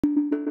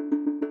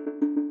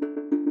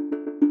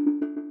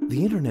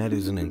The internet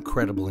is an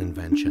incredible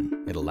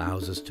invention. It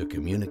allows us to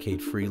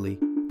communicate freely,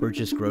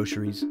 purchase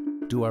groceries,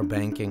 do our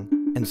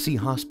banking, and see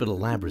hospital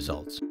lab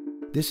results.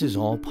 This is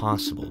all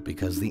possible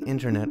because the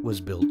internet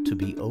was built to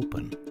be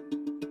open.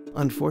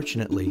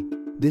 Unfortunately,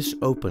 this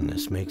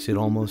openness makes it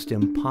almost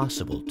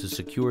impossible to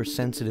secure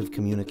sensitive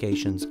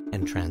communications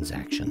and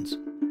transactions.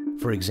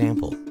 For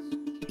example,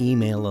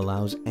 email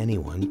allows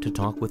anyone to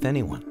talk with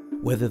anyone,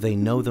 whether they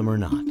know them or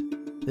not.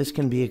 This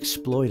can be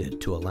exploited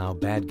to allow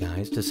bad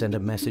guys to send a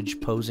message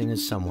posing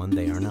as someone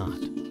they are not.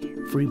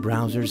 Free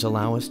browsers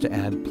allow us to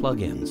add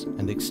plugins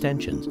and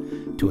extensions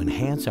to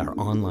enhance our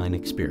online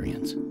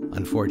experience.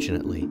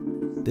 Unfortunately,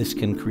 this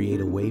can create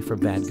a way for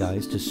bad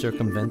guys to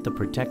circumvent the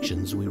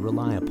protections we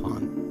rely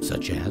upon,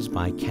 such as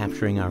by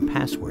capturing our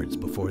passwords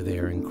before they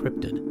are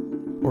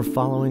encrypted, or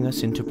following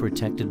us into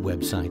protected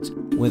websites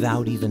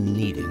without even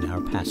needing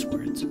our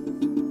passwords.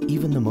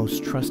 Even the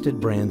most trusted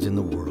brands in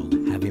the world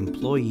have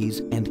employees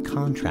and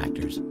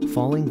contractors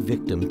falling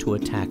victim to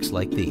attacks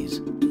like these,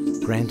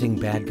 granting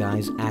bad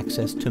guys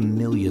access to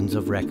millions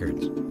of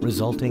records,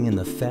 resulting in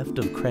the theft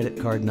of credit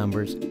card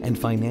numbers and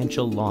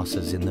financial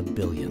losses in the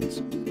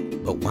billions.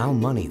 But while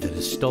money that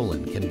is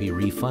stolen can be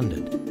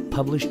refunded,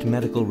 published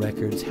medical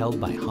records held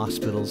by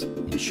hospitals,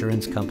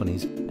 insurance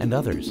companies, and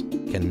others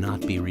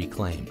cannot be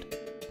reclaimed,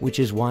 which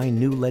is why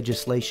new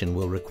legislation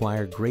will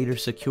require greater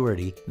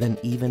security than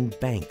even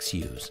banks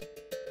use.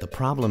 The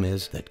problem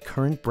is that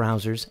current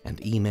browsers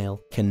and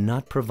email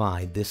cannot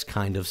provide this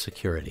kind of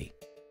security.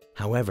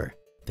 However,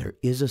 there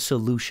is a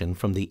solution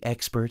from the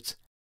experts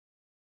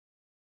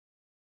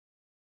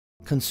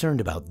concerned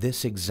about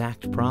this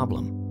exact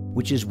problem,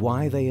 which is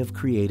why they have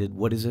created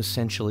what is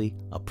essentially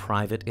a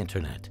private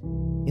internet.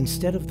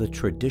 Instead of the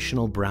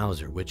traditional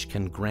browser, which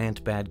can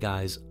grant bad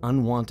guys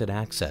unwanted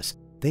access,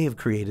 they have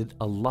created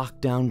a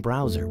lockdown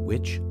browser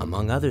which,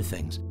 among other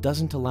things,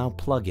 doesn't allow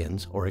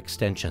plugins or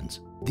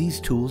extensions.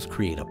 These tools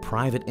create a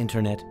private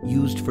internet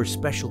used for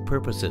special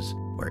purposes,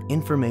 where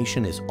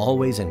information is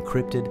always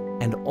encrypted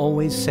and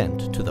always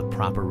sent to the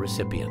proper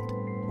recipient.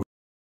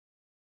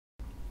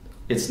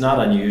 It's not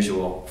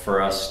unusual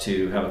for us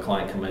to have a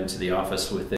client come into the office with